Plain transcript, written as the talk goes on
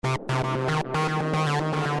Terra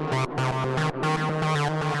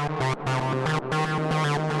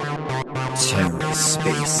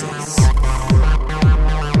Spaces.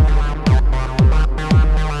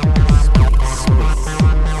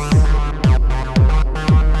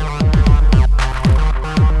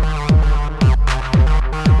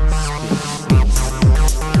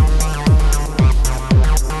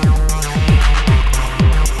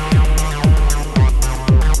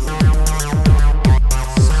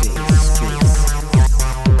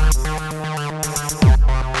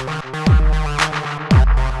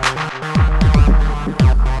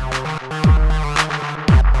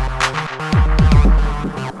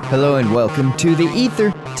 Hello and welcome to The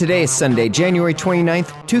Ether. Today is Sunday, January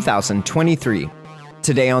 29th, 2023.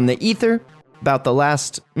 Today on The Ether, about the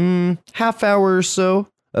last half hour or so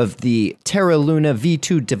of the Terra Luna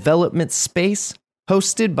V2 development space,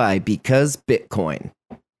 hosted by Because Bitcoin.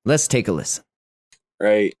 Let's take a listen.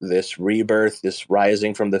 Right, this rebirth, this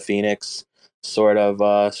rising from the phoenix sort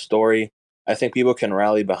of story. I think people can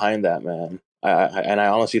rally behind that, man. I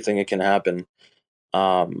honestly think it can happen.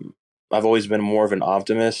 I've always been more of an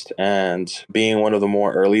optimist, and being one of the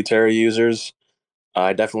more early Terra users,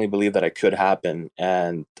 I definitely believe that it could happen.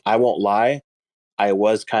 And I won't lie, I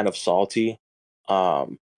was kind of salty up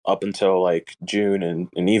until like June and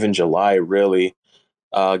even July, really.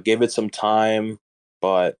 Gave it some time,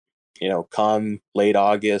 but come late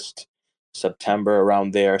August, September,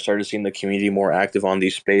 around there, I started seeing the community more active on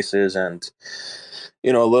these spaces, and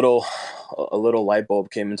a little light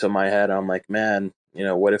bulb came into my head. I'm like, man,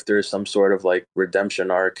 what if there's some sort of like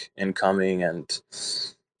redemption arc incoming? And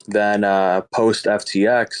then post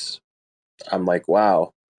FTX, I'm like,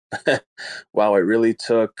 wow, wow, it really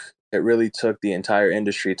took the entire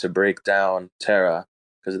industry to break down Terra,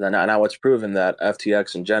 because then now it's proven that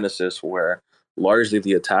FTX and Genesis were largely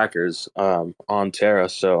the attackers on Terra.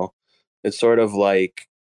 So it's sort of like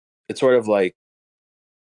throwing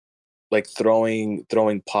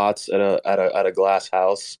pots at a glass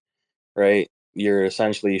house, right? You're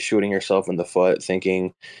essentially shooting yourself in the foot,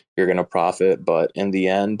 thinking you're going to profit, but in the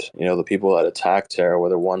end, the people that attacked Terra were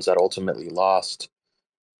the ones that ultimately lost.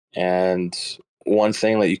 And one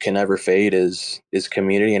thing that you can never fade is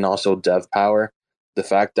community and also dev power. The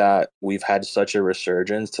fact that we've had such a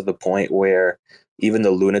resurgence to the point where even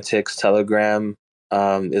the lunatics Telegram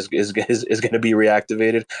is going to be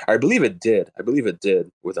reactivated. I believe it did.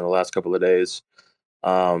 Within the last couple of days.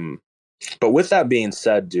 But with that being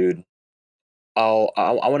said, dude, I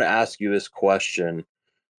want to ask you this question: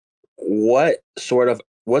 what sort of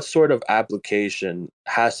application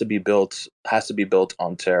has to be built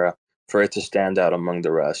on Terra for it to stand out among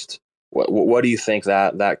the rest? What do you think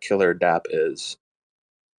that killer DApp is?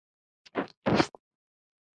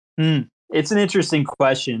 It's an interesting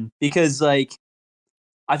question because, like,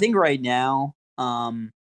 I think right now,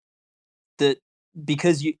 that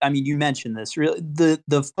because you mentioned this, really,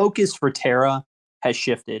 the focus for Terra has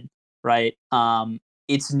shifted, right?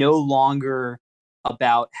 It's no longer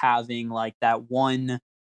about having like that one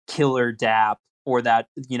killer DApp or that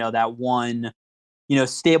one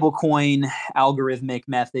stablecoin algorithmic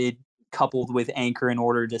method coupled with Anchor in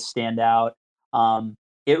order to stand out.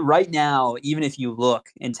 It right now, even if you look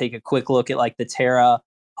and take a quick look at like the Terra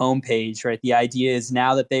homepage, right? The idea is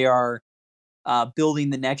now that they are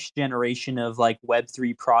building the next generation of like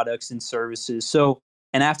Web3 products and services. So,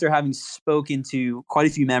 and after having spoken to quite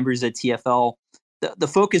a few members at TFL, the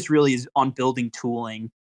focus really is on building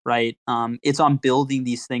tooling, right? It's on building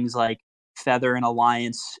these things like Feather and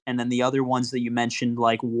Alliance, and then the other ones that you mentioned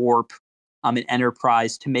like Warp and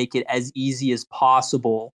Enterprise, to make it as easy as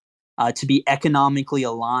possible to be economically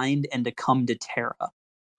aligned and to come to Terra,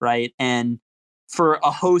 right? And for a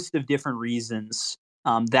host of different reasons,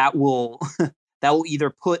 that will that will either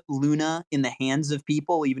put Luna in the hands of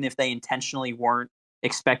people, even if they intentionally weren't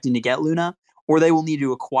expecting to get Luna, or they will need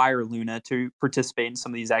to acquire Luna to participate in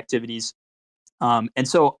some of these activities. And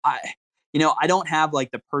so I don't have like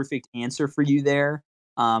the perfect answer for you there.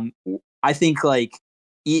 I think like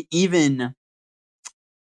even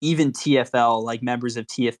TFL, like members of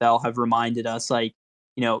TFL have reminded us, like,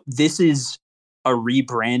 this is a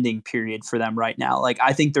rebranding period for them right now. Like,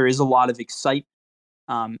 I think there is a lot of excitement,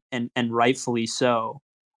 and rightfully so.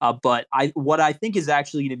 But what I think is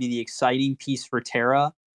actually going to be the exciting piece for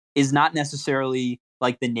Terra is not necessarily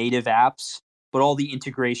like the native apps, but all the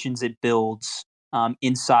integrations it builds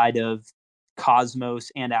inside of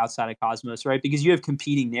Cosmos and outside of Cosmos, right? Because you have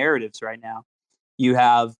competing narratives right now. You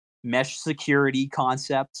have mesh security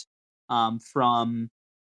concept from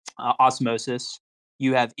Osmosis.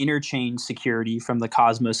 You have interchain security from the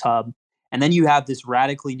Cosmos Hub. And then you have this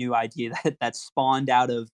radically new idea that spawned out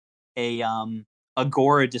of a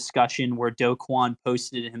Agora discussion where Do Kwon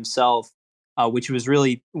posted it himself, which was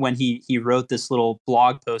really when he wrote this little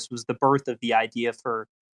blog post, was the birth of the idea for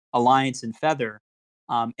Alliance and Feather.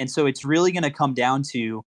 And so it's really going to come down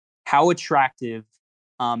to how attractive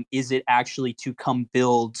is it actually to come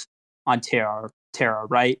build on Terra,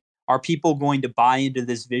 right? Are people going to buy into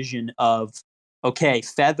this vision of, okay,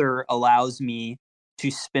 Feather allows me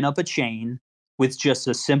to spin up a chain with just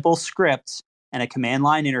a simple script and a command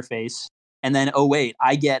line interface. And then, oh, wait,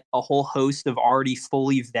 I get a whole host of already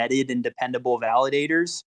fully vetted and dependable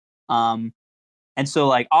validators. And so,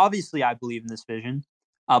 like, obviously, I believe in this vision,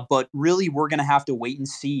 but really, we're going to have to wait and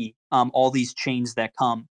see all these chains that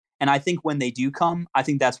come. And I think when they do come, I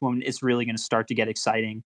think that's when it's really going to start to get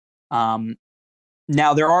exciting.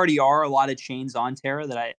 Now, there already are a lot of chains on Terra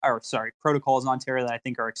protocols on Terra that I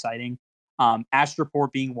think are exciting.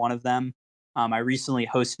 Astroport being one of them. I recently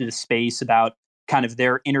hosted a space about kind of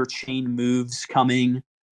their interchain moves coming.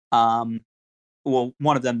 Well,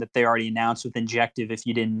 one of them that they already announced with Injective, if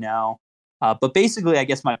you didn't know. But basically, I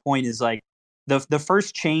guess my point is like the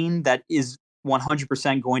first chain that is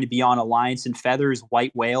 100% going to be on Alliance and Feather is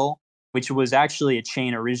White Whale, which was actually a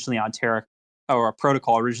chain originally on Terra, or a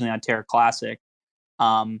protocol originally on Terra Classic.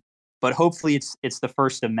 But hopefully it's the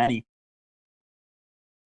first of many.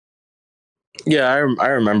 Yeah, I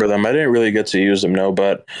remember them. I didn't really get to use them, no,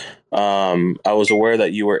 but I was aware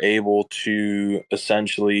that you were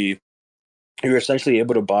essentially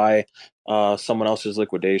able to buy someone else's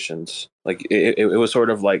liquidations. Like it was sort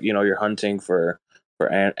of like, you're hunting for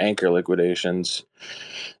anchor liquidations.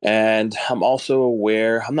 And I'm also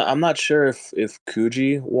aware. I'm not sure if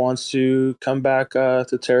Kuji wants to come back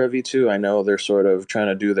to Terra V2. I know they're sort of trying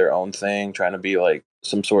to do their own thing, trying to be like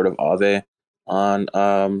some sort of Ave on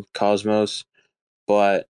Cosmos,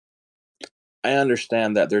 but I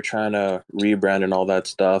understand that they're trying to rebrand and all that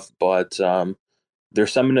stuff, but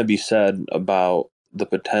there's something to be said about the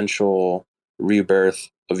potential rebirth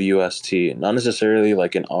of UST. Not necessarily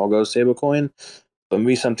like an algo stablecoin, but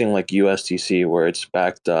maybe something like USTC where it's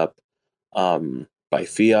backed up by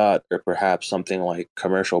fiat, or perhaps something like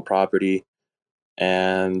commercial property.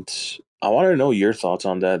 And I want to know your thoughts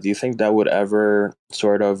on that. Do you think that would ever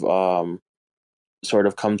sort of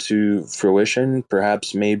come to fruition?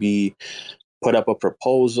 Perhaps maybe put up a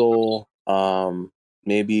proposal,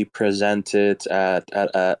 maybe present it at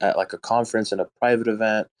like a conference and a private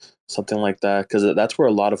event, something like that, because that's where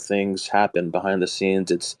a lot of things happen behind the scenes.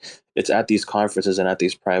 It's at these conferences and at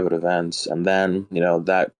these private events, and then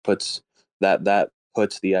that puts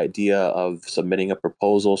the idea of submitting a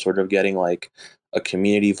proposal, sort of getting like a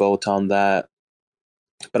community vote on that.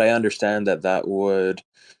 But I understand that that would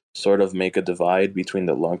sort of make a divide between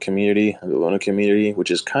the Lung community and the Luna community,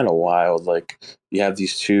 which is kind of wild. Like, you have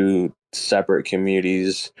these two separate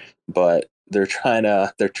communities, but they're trying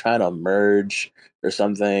to merge or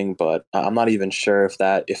something. But I'm not even sure if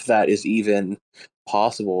that is even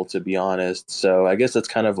possible, to be honest. So I guess that's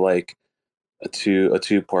kind of like a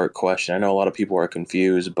two-part question. I know a lot of people are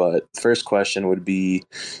confused, but first question would be,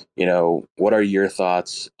 what are your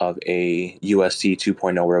thoughts of a USC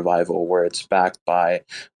 2.0 revival where it's backed by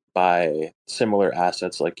similar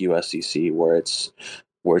assets like USCC, where it's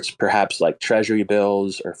perhaps like treasury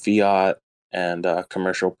bills or fiat and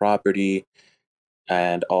commercial property,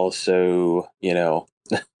 and also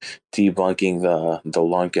debunking the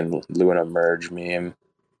Lunk and Luna merge meme.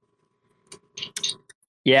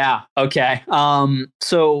 Yeah. Okay.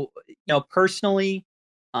 So personally,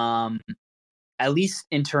 um, at least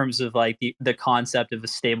in terms of like the concept of a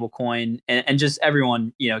stable coin, and just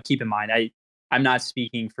everyone, keep in mind, I'm not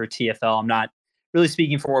speaking for TFL. I'm not really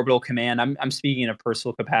speaking for Orbital Command. I'm speaking in a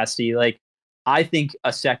personal capacity. Like, I think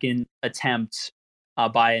a second attempt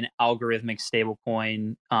by an algorithmic stable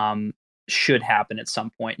coin should happen at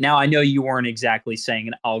some point. Now, I know you weren't exactly saying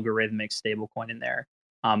an algorithmic stable coin in there.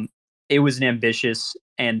 Um, it was an ambitious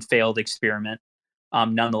and failed experiment,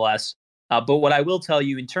 nonetheless. But what I will tell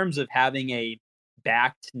you in terms of having a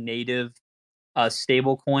backed native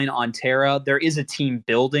stable coin on Terra, there is a team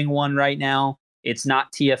building one right now. It's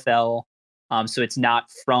not TFL, so it's not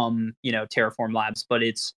from Terraform Labs, but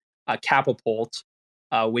it's Capapult,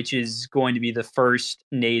 which is going to be the first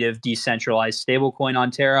native decentralized stablecoin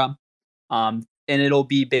on Terra. And it'll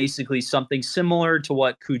be basically something similar to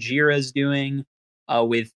what Kujira is doing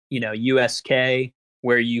with USK,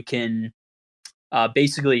 where you can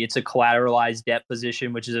basically it's a collateralized debt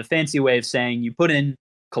position, which is a fancy way of saying you put in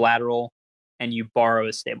collateral and you borrow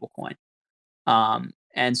a stable coin.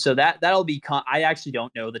 And so that'll be. I actually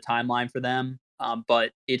don't know the timeline for them,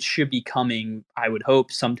 but it should be coming. I would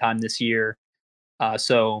hope sometime this year.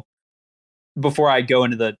 So before I go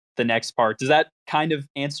into the the next part. Does that kind of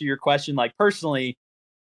answer your question? Like personally,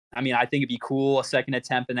 I mean, I think it'd be cool a second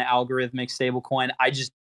attempt in an algorithmic stablecoin. I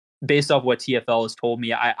just, based off what TFL has told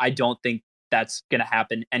me, I don't think that's going to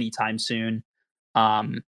happen anytime soon.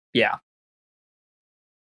 Yeah.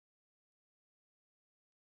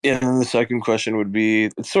 Yeah, and then the second question would be,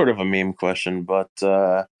 it's sort of a meme question, but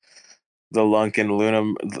the Lunk and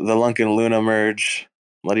Luna merge.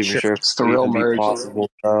 Not even Sure. sure if It's it the would real even be merge. possible.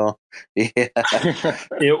 So yeah,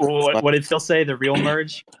 What did Phil say? The real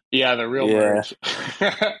merge? Yeah, the real yeah. merge.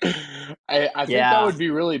 I think that Yeah. would be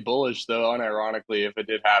really bullish though, unironically, if it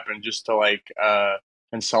did happen, just to like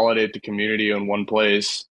consolidate the community in one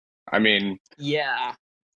place. I mean, Yeah.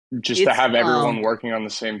 just to It's have everyone working on the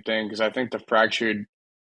same thing, because I think the fractured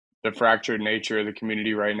nature of the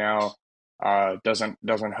community right now doesn't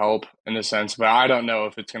help in the sense. But I don't know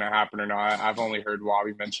if it's going to happen or not. I've only heard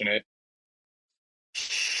Wabi mention it.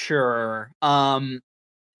 sure.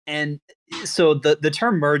 And so the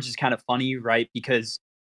term merge is kind of funny, right? Because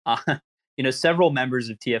uh, several members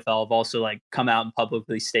of TFL have also like come out and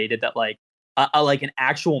publicly stated that like an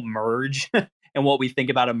actual merge and what we think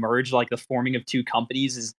about a merge, like the forming of two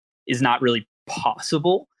companies, is not really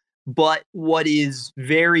possible. But what is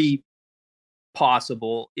very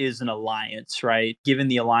possible is an alliance, right? Given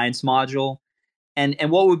the alliance module, and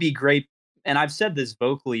what would be great, and I've said this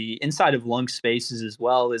vocally inside of Lunk Spaces as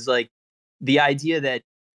well, is like the idea that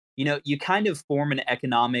you kind of form an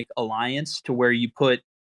economic alliance to where you put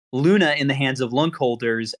Luna in the hands of Lunk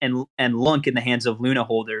holders and Lunk in the hands of Luna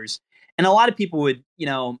holders. And a lot of people would,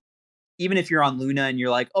 even if you're on Luna and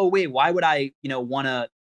you're like, oh wait, why would I, want to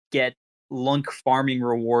get Lunk farming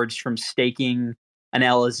rewards from staking an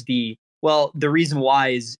LSD? Well, the reason why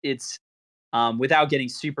is it's without getting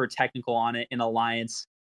super technical on it in Alliance,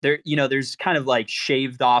 there's kind of like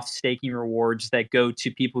shaved off staking rewards that go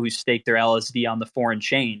to people who stake their LSD on the foreign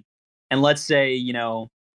chain. And let's say,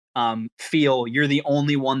 feel you're the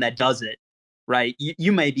only one that does it, right?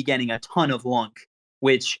 You may be getting a ton of lunk,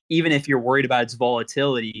 which even if you're worried about its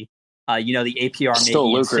volatility, the APR may Still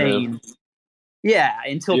be lucrative. insane. Yeah,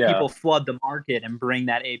 until Yeah, people flood the market and bring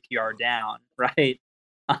that APR down, right?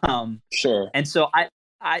 Um, sure. and so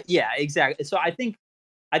yeah, exactly. So I think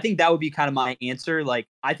that would be kind of my answer. Like,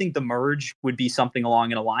 I think the merge would be something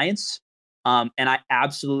along an alliance, and I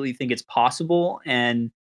absolutely think it's possible,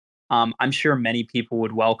 and I'm sure many people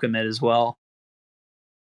would welcome it as well.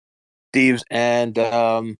 Steve's and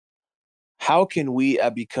how can we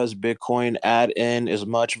at Because Bitcoin add in as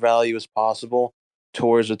much value as possible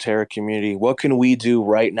towards the Terra community? What can we do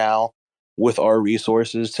right now with our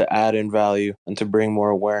resources to add in value and to bring more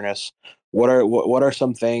awareness? What are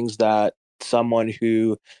some things that someone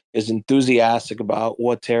who is enthusiastic about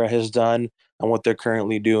what Terra has done and what they're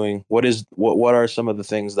currently doing, what are some of the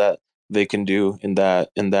things that they can do in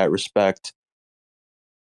that respect?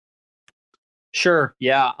 Sure.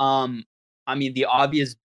 Yeah. I mean, the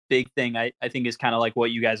obvious big thing I think is kind of like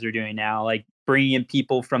what you guys are doing now, like bringing in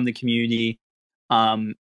people from the community,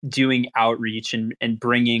 um, doing outreach and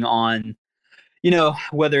bringing on,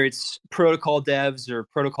 whether it's protocol devs or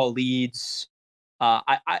protocol leads.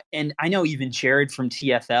 And I know even Jared from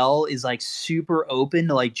TFL is like super open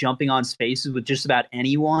to like jumping on spaces with just about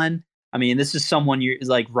anyone. I mean, this is someone you're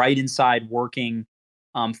like right inside working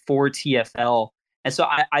for TFL. And so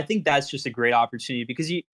I think that's just a great opportunity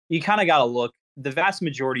because you kind of got to look. The vast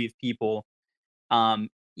majority of people,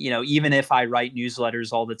 even if I write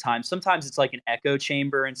newsletters all the time, sometimes it's like an echo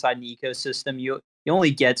chamber inside an ecosystem. You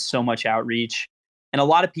only get so much outreach, and a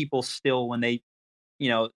lot of people still you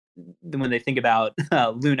know when they think about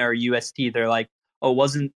Luna or UST, they're like, oh,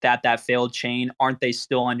 wasn't that failed chain? Aren't they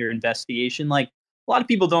still under investigation? Like a lot of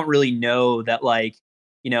people don't really know that like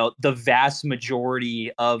the vast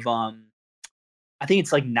majority of I think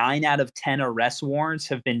it's like 9 out of 10 arrest warrants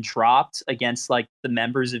have been dropped against like the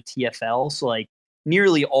members of TFL. So like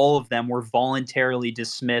nearly all of them were voluntarily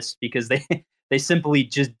dismissed because they they simply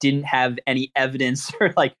just didn't have any evidence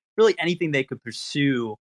or like really anything they could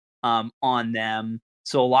pursue on them.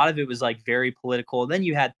 So a lot of it was like very political. Then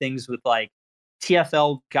you had things with like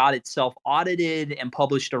TFL got itself audited and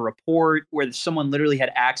published a report where someone literally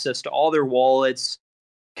had access to all their wallets.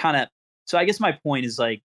 Kind of. So I guess my point is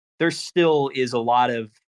like there still is a lot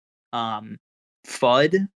of um,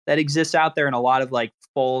 FUD that exists out there and a lot of like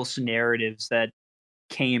false narratives that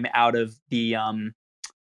came out of the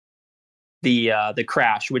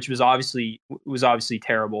crash, which was obviously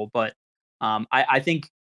terrible. But I think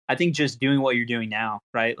just doing what you're doing now,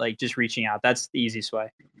 right? Like just reaching out, that's the easiest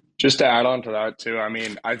way. Just to add on to that too, I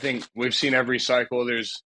mean, I think we've seen every cycle.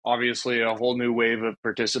 There's obviously a whole new wave of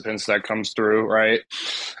participants that comes through, right?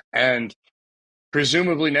 And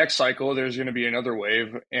presumably next cycle there's going to be another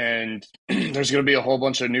wave, and there's going to be a whole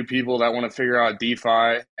bunch of new people that want to figure out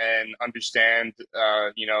DeFi and understand,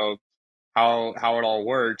 how it all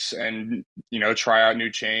works, and try out new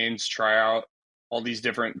chains, try out all these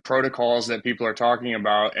different protocols that people are talking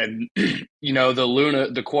about. And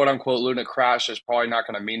the quote unquote Luna crash is probably not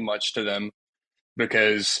going to mean much to them,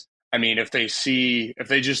 because I mean, if they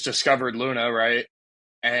just discovered Luna, right,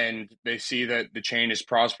 and they see that the chain is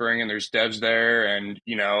prospering and there's devs there, and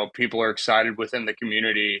people are excited within the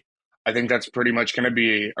community, I think that's pretty much going to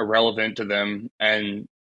be irrelevant to them. And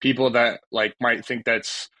people that like might think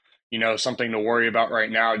that's something to worry about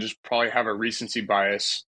right now just probably have a recency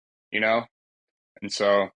bias, you know. And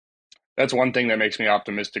so that's one thing that makes me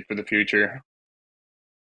optimistic for the future.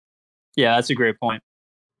 Yeah, that's a great point.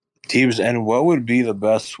 Teams, and what would be the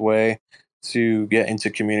best way to get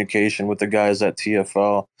into communication with the guys at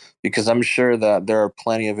TFL? Because I'm sure that there are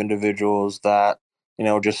plenty of individuals that,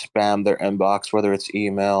 just spam their inbox, whether it's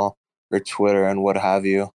email or Twitter and what have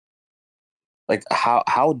you. Like,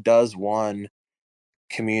 how does one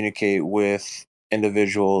communicate with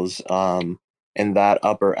individuals in that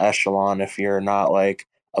upper echelon if you're not like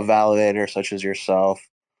a validator such as yourself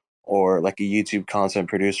or like a YouTube content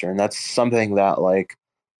producer? And that's something that like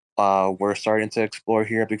we're starting to explore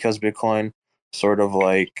here because Bitcoin sort of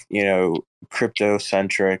like, crypto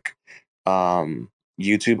centric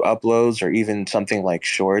YouTube uploads or even something like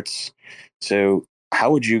shorts. So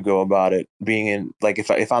how would you go about it being in like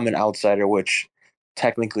if I'm an outsider, which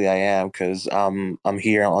technically I am because I'm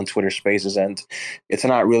here on Twitter Spaces and it's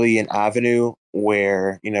not really an avenue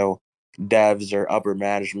where, devs or upper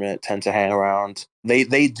management tend to hang around.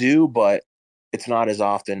 They do, but it's not as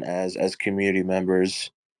often as community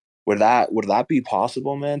members. Would that be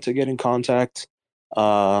possible, man, to get in contact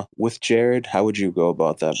with Jared? How would you go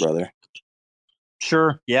about that, brother?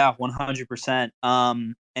 Sure. Yeah, 100%.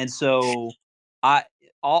 And so I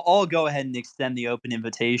I'll go ahead and extend the open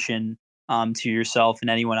invitation to yourself and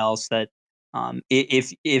anyone else that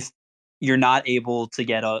if you're not able to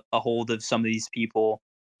get a hold of some of these people,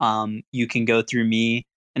 you can go through me.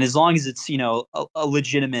 And as long as it's, a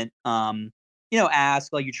legitimate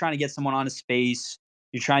ask, like you're trying to get someone on a space,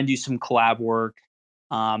 you're trying to do some collab work.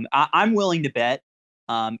 I'm willing to bet,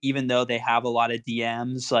 even though they have a lot of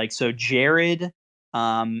DMs. Like, so Jared,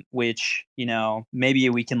 which maybe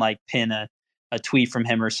we can like pin a tweet from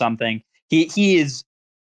him or something. He's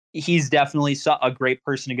definitely a great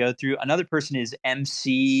person to go through. Another person is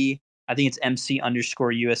MC. I think it's MC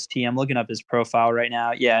underscore UST. I'm looking up his profile right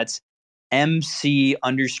now. Yeah, it's MC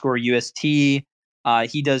underscore UST. He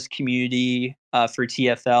does community for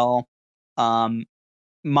TFL. Um,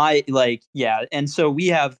 and so we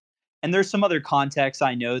have, and there's some other contacts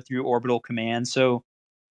I know through Orbital Command. So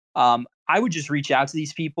I would just reach out to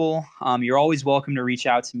these people. You're always welcome to reach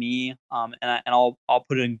out to me, and I'll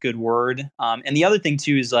put in good word. And the other thing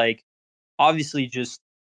too is like obviously just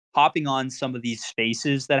hopping on some of these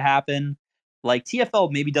spaces that happen. Like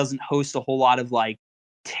TFL maybe doesn't host a whole lot of like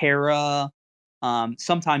Terra.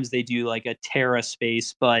 Sometimes they do like a Terra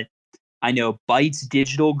space, but I know Bytes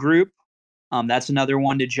Digital Group. That's another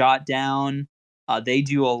one to jot down. They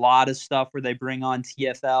do a lot of stuff where they bring on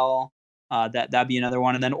TFL. That'd be another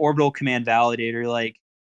one. And then Orbital Command Validator, like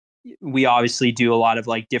we obviously do a lot of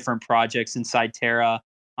like different projects inside Terra.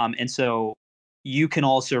 And so you can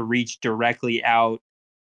also reach directly out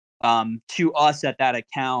to us at that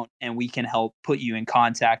account, and we can help put you in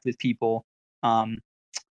contact with people.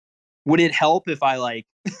 Would it help if I like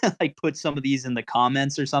like put some of these in the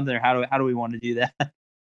comments or something, or how do we want to do that?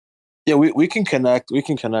 Yeah, we can connect. We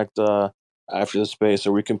can connect after the space,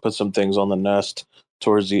 or we can put some things on the nest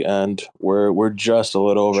towards the end. We're just a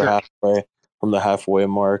little over Sure. halfway from the halfway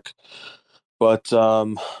mark. But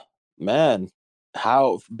man,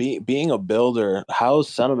 how being a builder, how's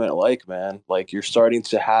sentiment like, man? Like you're starting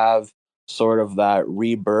to have sort of that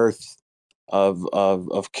rebirth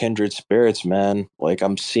of kindred spirits, man. Like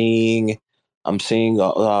I'm seeing a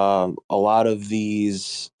lot of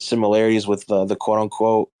these similarities with the quote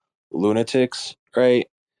unquote lunatics, right?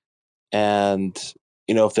 And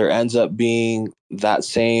if there ends up being that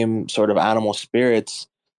same sort of animal spirits,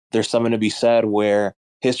 there's something to be said where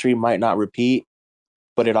history might not repeat,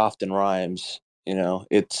 but it often rhymes.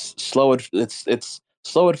 It's slow it's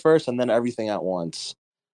slow at first and then everything at once.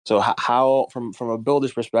 So how from a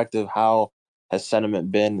builder's perspective, how has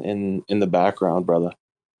sentiment been in the background, brother?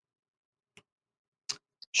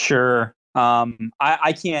 Sure.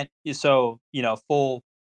 I can't. So full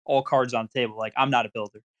all cards on the table. Like I'm not a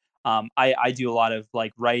builder. I do a lot of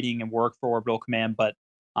like writing and work for Orbital Command, but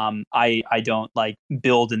I don't like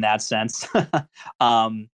build in that sense.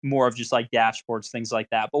 More of just like dashboards, things like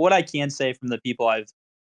that. But what I can say from the people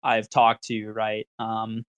I've talked to, right?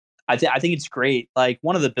 I think it's great. Like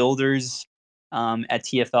one of the builders at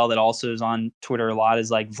TFL that also is on Twitter a lot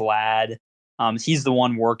is like Vlad. He's the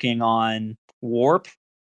one working on Warp,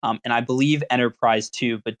 and I believe Enterprise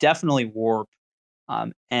too, but definitely Warp.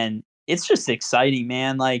 And it's just exciting,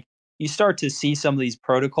 man. Like you start to see some of these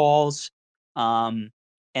protocols, um,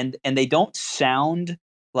 and they don't sound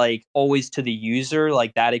like always to the user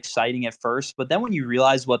like that exciting at first, but then when you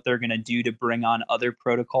realize what they're going to do to bring on other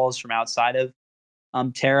protocols from outside of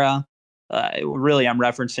Terra, really, I'm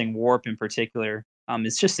referencing Warp in particular.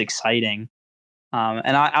 It's just exciting,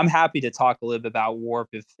 and I'm happy to talk a little bit about Warp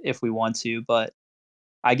if we want to, but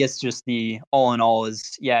I guess just the all in all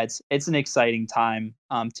is yeah, it's an exciting time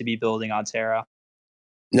to be building on Terra.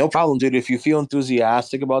 No problem, dude. If you feel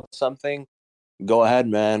enthusiastic about something, go ahead,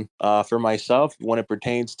 man. For myself, when it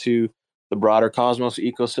pertains to the broader Cosmos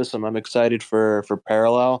ecosystem, I'm excited for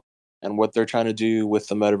Parallel and what they're trying to do with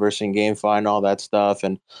the metaverse and GameFi and all that stuff,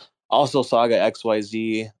 and also Saga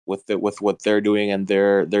XYZ with what they're doing and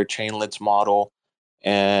their chainlets model,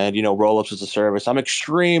 and rollups as a service. I'm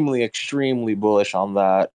extremely bullish on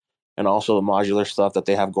that, and also the modular stuff that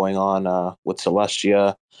they have going on with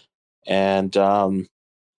Celestia, and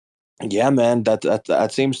yeah, man, that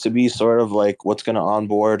seems to be sort of like what's going to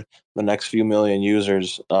onboard the next few million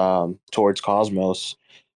users towards Cosmos,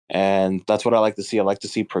 and that's what I like to see. I like to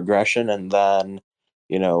see progression, and then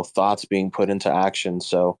thoughts being put into action.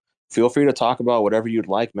 So feel free to talk about whatever you'd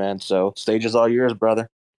like, man. So stage is all yours, brother.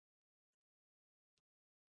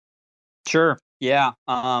 Sure. Yeah.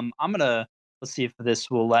 I'm gonna let's see if this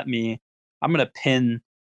will let me. I'm gonna pin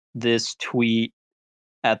this tweet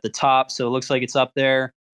at the top, so it looks like it's up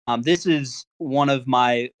there. This is one of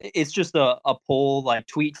my. It's just a poll, like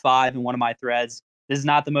tweet five in one of my threads. This is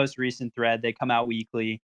not the most recent thread. They come out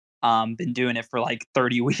weekly. Been doing it for like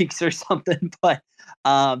 30 weeks or something, but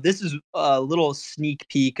this is a little sneak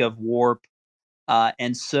peek of Warp.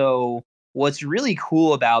 And so, what's really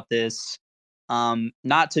cool about this,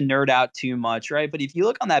 not to nerd out too much, right? But if you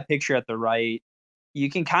look on that picture at the right, you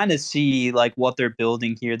can kind of see like what they're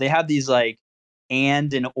building here. They have these like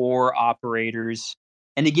and or operators,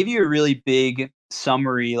 and to give you a really big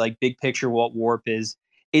summary, like big picture, what Warp is.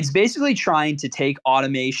 It's basically trying to take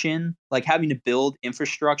automation, like having to build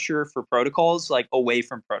infrastructure for protocols, like away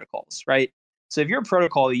from protocols, right? So if you're a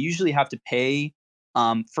protocol, you usually have to pay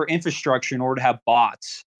for infrastructure in order to have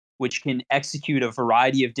bots, which can execute a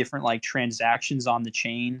variety of different like transactions on the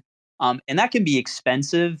chain. And that can be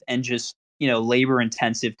expensive and just labor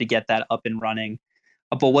intensive to get that up and running.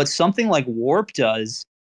 But what something like Warp does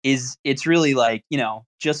is it's really like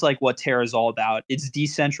just like what Terra is all about. It's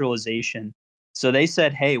decentralization. So they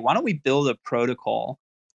said, hey, why don't we build a protocol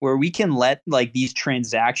where we can let like these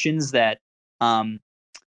transactions that um,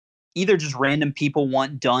 either just random people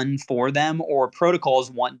want done for them or protocols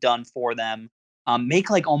want done for them, make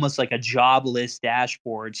like almost like a job list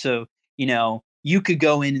dashboard. So you could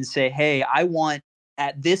go in and say, hey, I want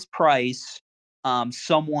at this price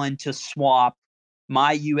someone to swap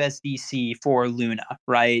my USDC for Luna,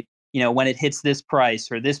 right? When it hits this price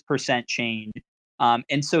or this percent change.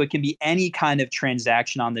 And so it can be any kind of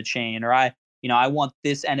transaction on the chain, or I want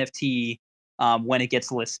this NFT when it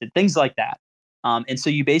gets listed, things like that. And so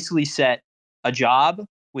you basically set a job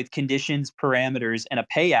with conditions, parameters, and a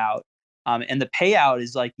payout. And the payout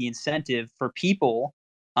is like the incentive for people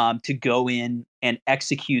to go in and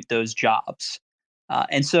execute those jobs.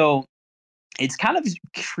 And so it's kind of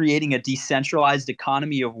creating a decentralized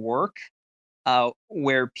economy of work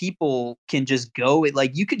where people can just go.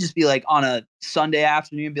 Like you could just be like on a Sunday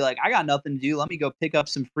afternoon and be like, I got nothing to do. Let me go pick up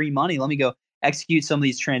some free money. Let me go execute some of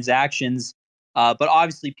these transactions. But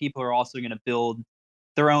obviously, people are also going to build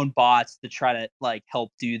their own bots to try to like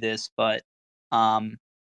help do this. But um,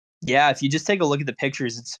 yeah, if you just take a look at the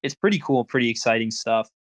pictures, it's pretty cool, pretty exciting stuff.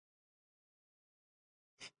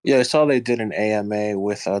 Yeah, I saw they did an AMA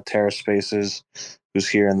with Terra Spaces, who's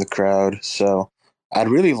here in the crowd. So I'd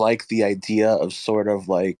really like the idea of sort of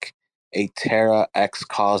like a Terra X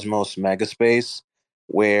Cosmos megaspace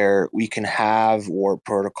where we can have Warp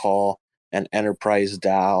Protocol and Enterprise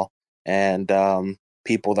DAO and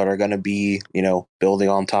people that are going to be, building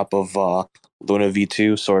on top of Luna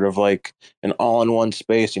V2, sort of like an all-in-one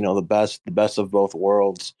space, the best of both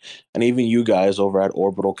worlds. And even you guys over at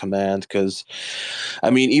Orbital Command, because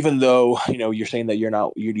I mean, even though you're saying that you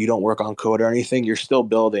don't work on code or anything, you're still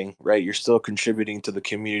building, right? You're still contributing to the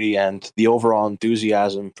community and the overall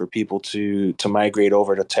enthusiasm for people to migrate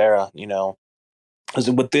over to Terra. because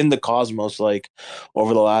within the cosmos, like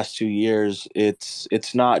over the last 2 years,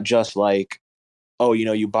 it's not just like, oh,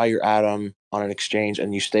 you buy your atom on an exchange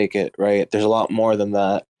and you stake it, right? There's a lot more than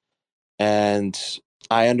that. And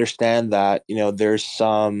I understand that, there's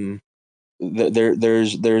some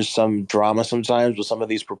there's some drama sometimes with some of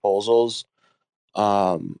these proposals.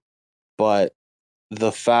 But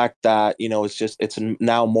the fact that, it's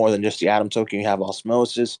now more than just the atom token. You have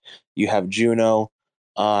osmosis, you have Juno,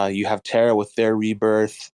 you have Terra with their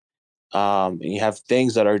rebirth. And you have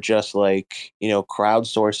things that are just like,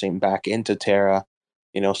 crowdsourcing back into Terra,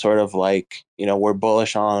 sort of like, we're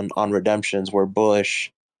bullish on redemptions, we're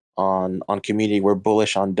bullish on community, we're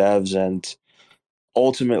bullish on devs, and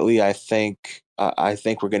ultimately, I think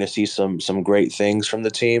we're going to see some great things from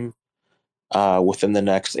the team within the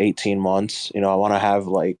next 18 months. I want to have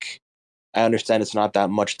like, I understand it's not that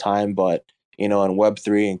much time, but in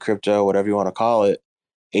Web3 and crypto, whatever you want to call it,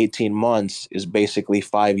 18 months is basically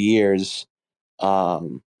 5 years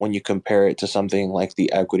when you compare it to something like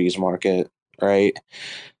the equities market, right?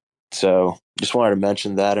 So just wanted to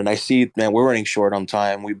mention that. And I see, man, we're running short on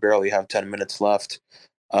time. We barely have 10 minutes left.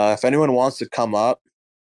 If anyone wants to come up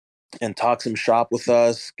and talk some shop with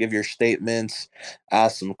us, give your statements,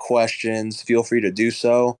 ask some questions, feel free to do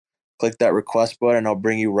so. Click that request button, I'll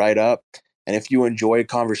bring you right up. And if you enjoy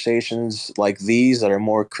conversations like these that are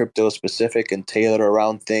more crypto specific and tailored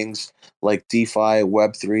around things like DeFi,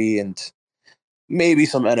 Web3, and maybe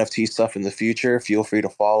some NFT stuff in the future, feel free to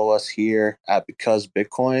follow us here at Because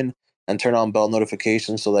Bitcoin and turn on bell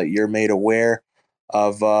notifications so that you're made aware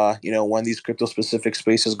of when these crypto specific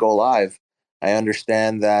spaces go live. I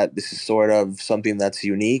understand that this is sort of something that's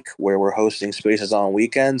unique where we're hosting spaces on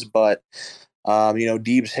weekends, but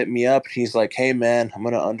Deeb's hit me up. He's like, "Hey man, I'm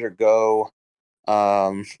gonna undergo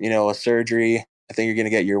a surgery. I think you're gonna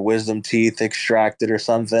get your wisdom teeth extracted or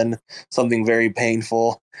something very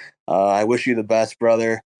painful. I wish you the best,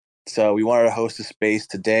 brother." So we wanted to host a space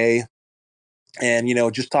today and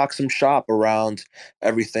just talk some shop around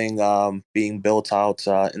everything being built out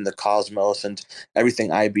in the cosmos and everything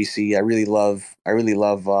IBC. I really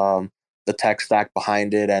love the tech stack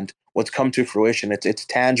behind it and what's come to fruition. It's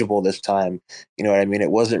tangible this time. You know what I mean?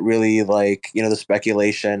 It wasn't really like the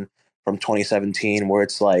speculation from 2017 where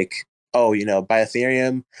it's like, oh, buy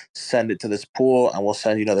Ethereum, send it to this pool, and we'll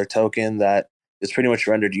send you another token that is pretty much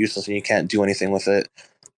rendered useless and you can't do anything with it.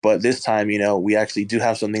 But this time, we actually do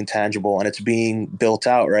have something tangible and it's being built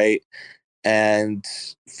out, right? And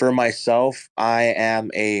for myself, I am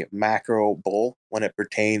a macro bull when it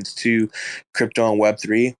pertains to crypto and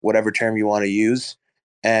Web3, whatever term you want to use.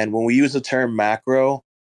 And when we use the term macro,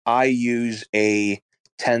 I use a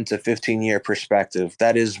 10 to 15-year perspective.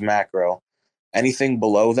 That is macro. Anything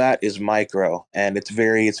below that is micro, and it's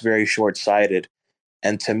very short-sighted.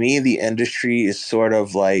 And to me, the industry is sort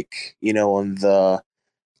of like, in the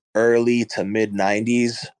early to mid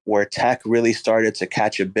 90s where tech really started to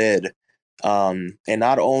catch a bid, and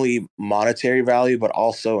not only monetary value but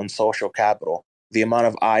also in social capital, the amount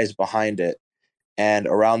of eyes behind it. And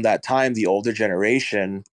around that time, the older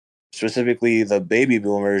generation, specifically the baby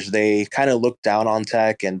boomers, they kind of looked down on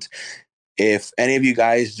tech. And if any of you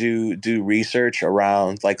guys do research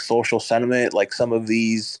around like social sentiment, like some of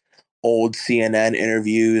these old CNN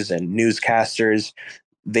interviews and newscasters,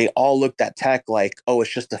 they all looked at tech like, oh,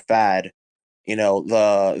 it's just a fad.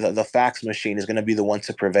 The fax machine is going to be the one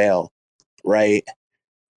to prevail, right?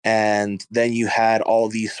 And then you had all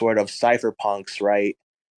these sort of cypherpunks, right?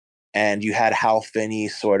 And you had Hal Finney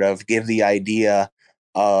sort of give the idea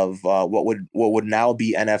of what would now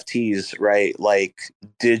be NFTs, right? Like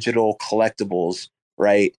digital collectibles,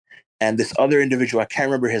 right? And this other individual, I can't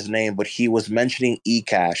remember his name, but he was mentioning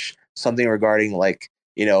eCash, something regarding like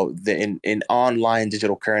the in online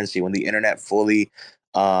digital currency when the internet fully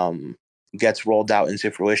um, gets rolled out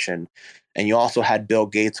into fruition. And you also had Bill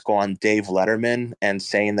Gates go on Dave Letterman and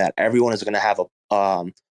saying that everyone is going to have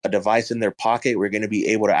a device in their pocket. We're going to be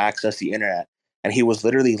able to access the internet. And he was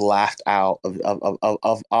literally laughed out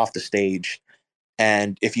of off the stage.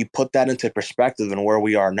 And if you put that into perspective and where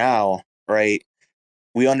we are now, right,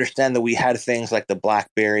 we understand that we had things like the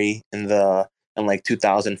BlackBerry in like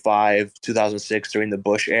 2005, 2006 during the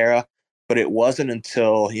Bush era, but it wasn't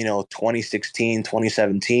until 2016,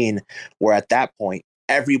 2017, where at that point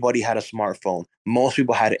everybody had a smartphone. Most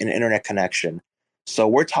people had an internet connection. So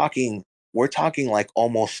we're talking like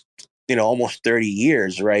almost 30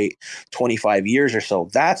 years, right? 25 years or so.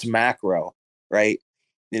 That's macro, right?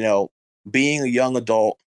 You know, being a young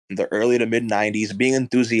adult in the early to mid 90s, being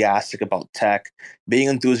enthusiastic about tech, being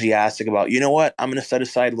enthusiastic about, you know what, I'm going to set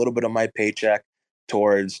aside a little bit of my paycheck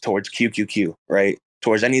towards QQQ, right?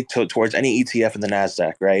 towards any ETF in the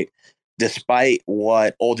Nasdaq, right? Despite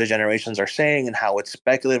what older generations are saying and how it's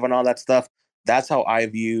speculative and all that stuff, that's how I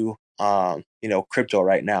view crypto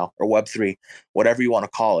right now, or Web3, whatever you want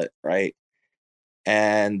to call it, right?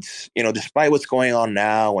 And despite what's going on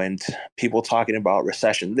now and people talking about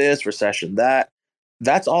recession this, recession that,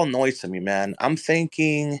 that's all noise to me, man. I'm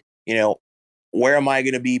thinking, where am I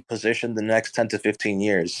going to be positioned the next 10 to 15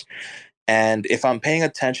 years? And if I'm paying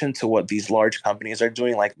attention to what these large companies are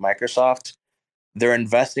doing, like Microsoft, they're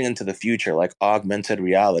investing into the future, like augmented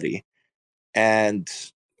reality. And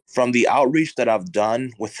from the outreach that I've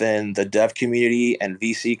done within the dev community and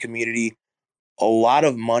VC community, a lot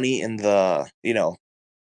of money in the,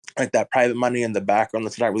 like that private money in the background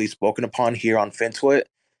that's not really spoken upon here on FinTwit,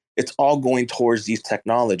 it's all going towards these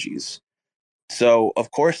technologies. So,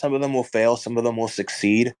 of course, some of them will fail, some of them will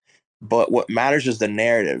succeed. But what matters is the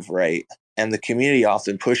narrative, right? And the community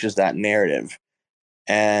often pushes that narrative.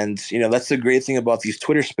 And, that's the great thing about these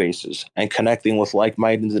Twitter spaces and connecting with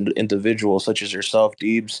like-minded individuals such as yourself,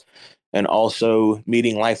 Deebs, and also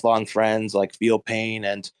meeting lifelong friends like Feel Pain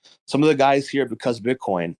and some of the guys here Because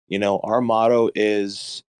Bitcoin. Our motto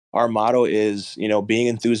is, being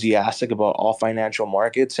enthusiastic about all financial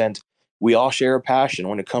markets, and we all share a passion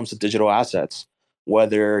when it comes to digital assets.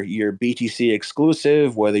 Whether you're BTC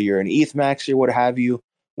exclusive, whether you're an ETH maxi or what have you,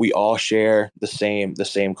 we all share the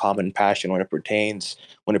same common passion when it pertains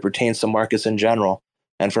to markets in general.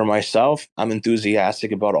 And for myself, I'm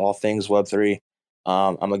enthusiastic about all things Web3.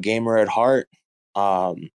 I'm a gamer at heart.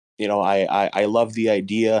 I love the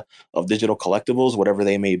idea of digital collectibles, whatever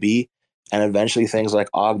they may be, and eventually things like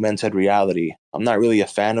augmented reality. I'm not really a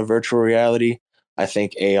fan of virtual reality. I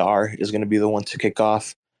think AR is going to be the one to kick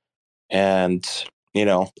off. And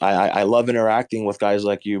I love interacting with guys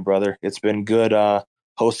like you, brother. It's been good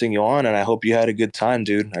hosting you on, and I hope you had a good time,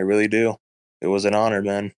 dude. I really do. It was an honor,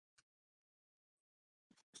 man.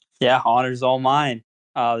 Yeah, honor's all mine.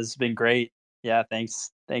 This has been great. Yeah,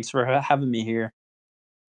 thanks for having me here.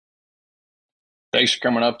 Thanks for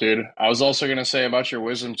coming up, dude. I was also gonna say about your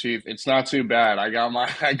wisdom teeth. It's not too bad. I got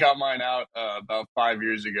my I got mine out about 5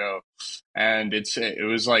 years ago, and it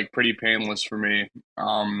was like pretty painless for me.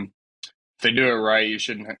 If they do it right, you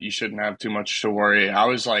shouldn't have too much to worry. I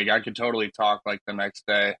was like, I could totally talk like the next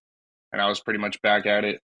day, and I was pretty much back at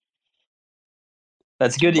it.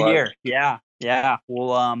 That's good to But hear. Yeah, yeah.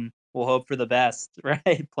 We'll hope for the best,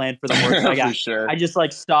 right? Plan for the worst. for sure. I just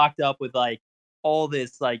like stocked up with like all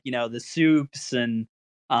this, like the soups and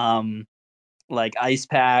um like ice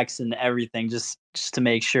packs and everything, just to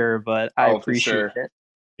make sure. But I Oh, for appreciate sure. it.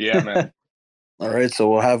 Yeah, man. All right, so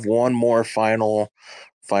we'll have one more final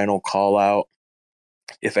call out.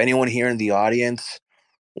 If anyone here in the audience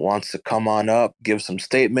wants to come on up, give some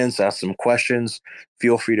statements, ask some questions,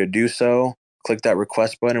 feel free to do so. Click that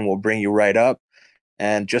request button, we'll bring you right up.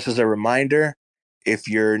 And just as a reminder, if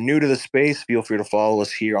you're new to the space, feel free to follow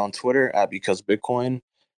us here on Twitter at Because Bitcoin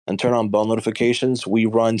and turn on bell notifications. We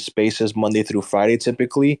run spaces Monday through Friday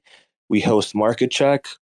typically. We host Market Check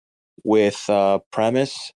with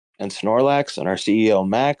Premise and Snorlax and our CEO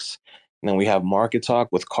Max. And then we have Market Talk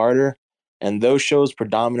with Carter. And those shows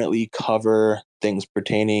predominantly cover things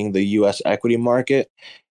pertaining the U.S. equity market.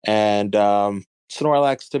 And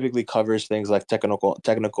Snorlax typically covers things like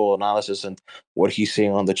technical analysis and what he's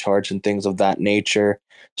seeing on the charts and things of that nature.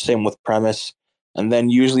 Same with Premise. And then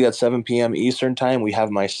usually at 7 p.m. Eastern time, we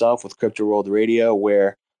have myself with Crypto World Radio,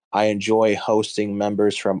 where I enjoy hosting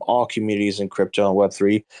members from all communities in crypto and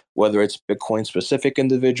Web3, whether it's Bitcoin specific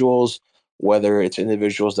individuals, whether it's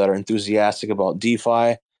individuals that are enthusiastic about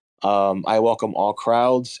DeFi. I welcome all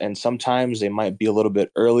crowds, and sometimes they might be a little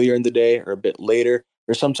bit earlier in the day or a bit later,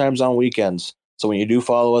 or sometimes on weekends. So when you do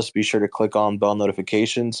follow us, be sure to click on bell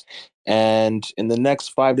notifications. And in the next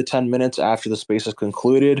 5 to 10 minutes after the space is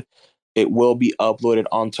concluded, it will be uploaded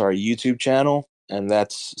onto our YouTube channel. And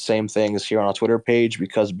that's same thing as here on our Twitter page,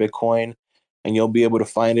 Because Bitcoin. And you'll be able to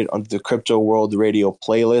find it under the Crypto World Radio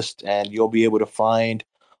playlist. And you'll be able to find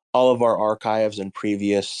all of our archives and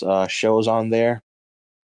previous shows on there.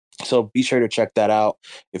 So be sure to check that out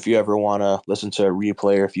if you ever want to listen to a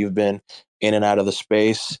replay or if you've been in and out of the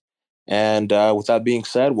space. And with that being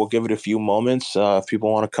said, we'll give it a few moments if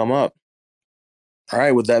people want to come up. All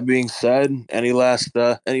right. With that being said, any last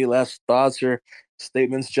thoughts or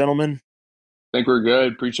statements, gentlemen? I think we're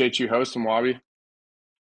good. Appreciate you hosting, Wabi.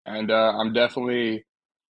 And I'm definitely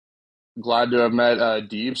glad to have met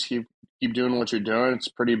Deebs. Keep doing what you're doing. It's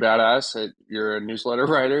pretty badass. You're a newsletter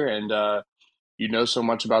writer, and you know so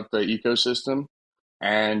much about the ecosystem.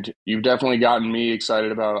 And you've definitely gotten me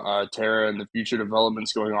excited about Terra and the future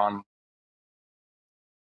developments going on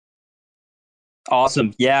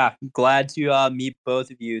Awesome. Yeah, glad to meet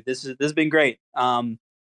both of you. This has been great. And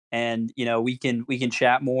we can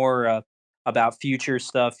chat more about future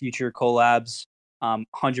stuff, future collabs.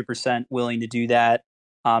 100% willing to do that.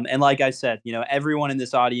 And like I said, everyone in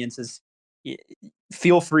this audience y-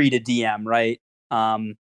 feel free to DM. Right.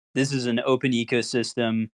 This is an open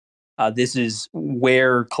ecosystem. This is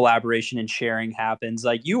where collaboration and sharing happens.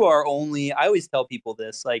 Like I always tell people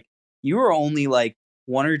this. Like you are only like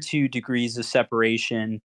 1 or 2 degrees of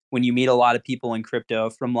separation when you meet a lot of people in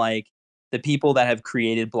crypto from like the people that have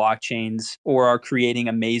created blockchains or are creating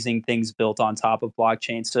amazing things built on top of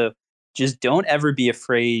blockchains. So just don't ever be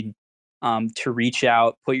afraid to reach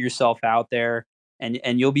out, put yourself out there,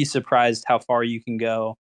 and you'll be surprised how far you can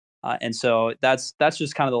go. And so that's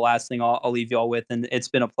just kind of the last thing I'll leave you all with. And it's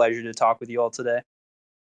been a pleasure to talk with you all today.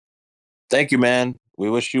 Thank you, man. We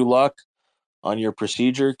wish you luck on your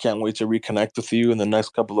procedure. Can't wait to reconnect with you in the next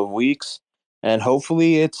couple of weeks. And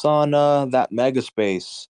hopefully it's on that mega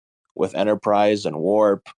space with Enterprise and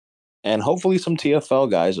Warp and hopefully some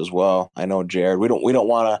TFL guys as well. I know Jared. We don't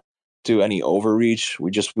want to do any overreach.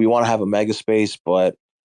 We want to have a mega space, but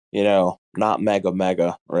not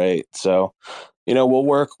mega, right? So, we'll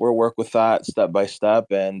work with that step by step.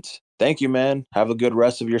 And thank you, man. Have a good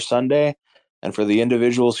rest of your Sunday. And for the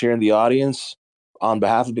individuals here in the audience, on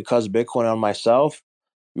behalf of Because Bitcoin and myself,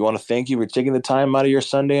 we want to thank you for taking the time out of your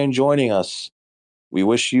Sunday and joining us. We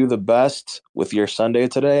wish you the best with your Sunday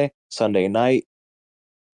today, Sunday night,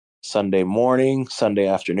 Sunday morning, Sunday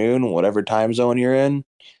afternoon, whatever time zone you're in.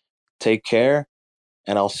 Take care,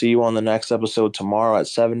 and I'll see you on the next episode tomorrow at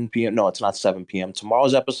 7 p.m. No, it's not 7 p.m.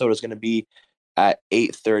 Tomorrow's episode is going to be at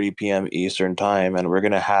 8:30 p.m. Eastern time, and we're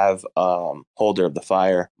going to have Holder of the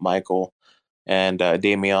Fire, Michael, and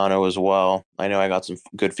Damiano as well. I know I got some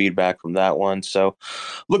good feedback from that one, so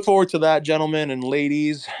look forward to that, gentlemen and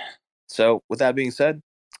ladies. So with that being said,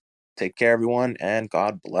 take care, everyone, and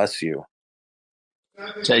God bless you.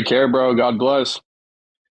 Take care, bro. God bless.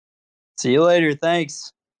 See you later.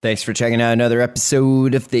 Thanks. Thanks for checking out another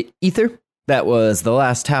episode of The Ether. That was the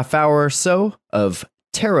last half hour or so of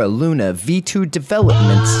Terra Luna V2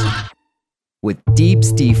 developments with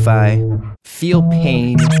Deeps DeFi, Feel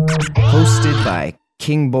Pain, hosted by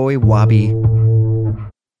Kingboy Wabi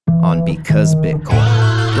on Because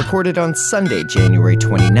Bitcoin. Recorded on Sunday, January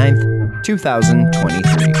 29th,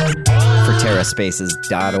 2023. For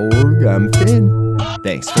TerraSpaces.org, I'm Finn.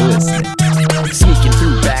 Thanks for listening. Sneaking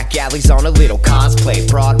through back alleys on a little cosplay.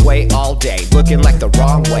 Broadway all day, looking like the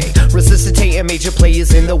wrong way. Resuscitating major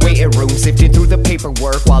players in the waiting room. Sifting through the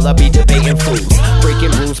paperwork while I be debating fools.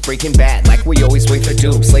 Breaking rules, breaking bad, like we always wait for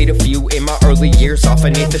doom. Slayed a few in my early years, off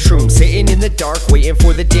beneath the shrooms. Sitting in the dark, waiting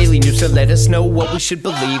for the daily news to let us know what we should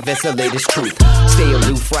believe as the latest truth. Stay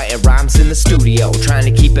aloof, writing rhymes in the studio. Trying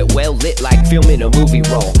to keep it well lit like filming a movie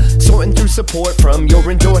roll. Sorting through support from your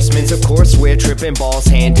endorsements. Of course, we're tripping balls,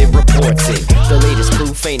 handed reports in. The latest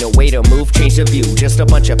proof ain't a way to move, change the view. Just a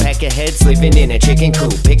bunch of peckerheads living in a chicken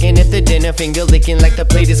coop. Picking at the dinner, finger licking like the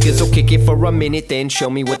plate is good. So kick it for a minute, then show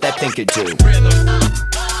me what that thing could do.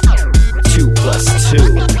 2 plus 2.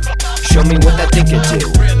 Show me what that thing could do.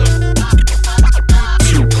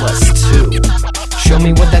 2 plus 2. Show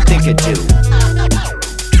me what that thing could do.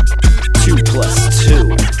 2 plus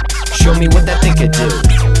 2. Show me what that thing could do.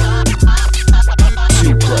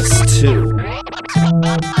 2 plus 2.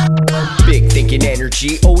 Big thinking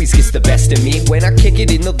energy always gets the best of me when I kick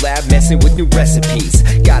it in the lab, messing with new recipes.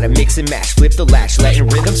 Gotta mix and match, flip the latch, letting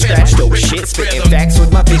rhythm scratch. Dope shit, spitting facts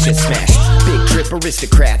with my vision smash. Big drip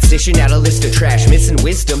aristocrats, dishing out a list of trash. Missing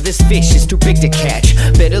wisdom, this fish is too big to catch.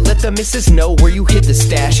 Better let the missus know where you hid the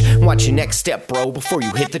stash. Watch your next step, bro, before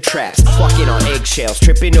you hit the traps. Walking on eggshells,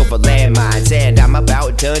 tripping over landmines. And I'm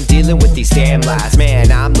about done dealing with these damn lies.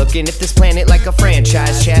 Man, I'm looking at this planet like a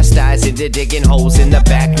franchise. Chastised into digging holes in the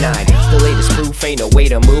back nine. The latest proof ain't a way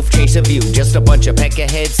to move, change the view. Just a bunch of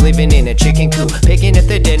peckerheads living in a chicken coop. Picking at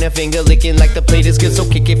the dinner, finger licking like the plate is good. So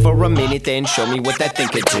kick it for a minute, then show me what that thing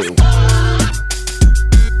could do.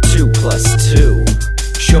 2 plus 2.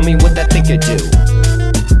 Show me what that thing could do.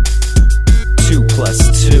 2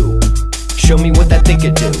 plus 2. Show me what that thing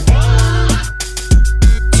could do.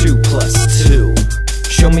 2 plus 2.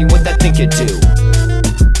 Show me what that thing could do.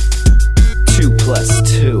 2 plus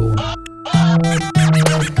 2.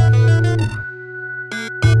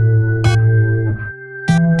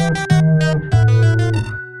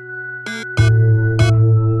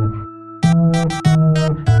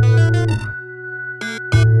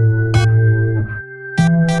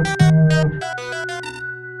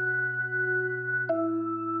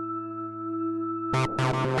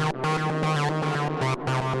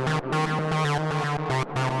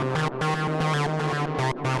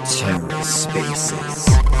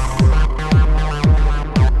 spaces.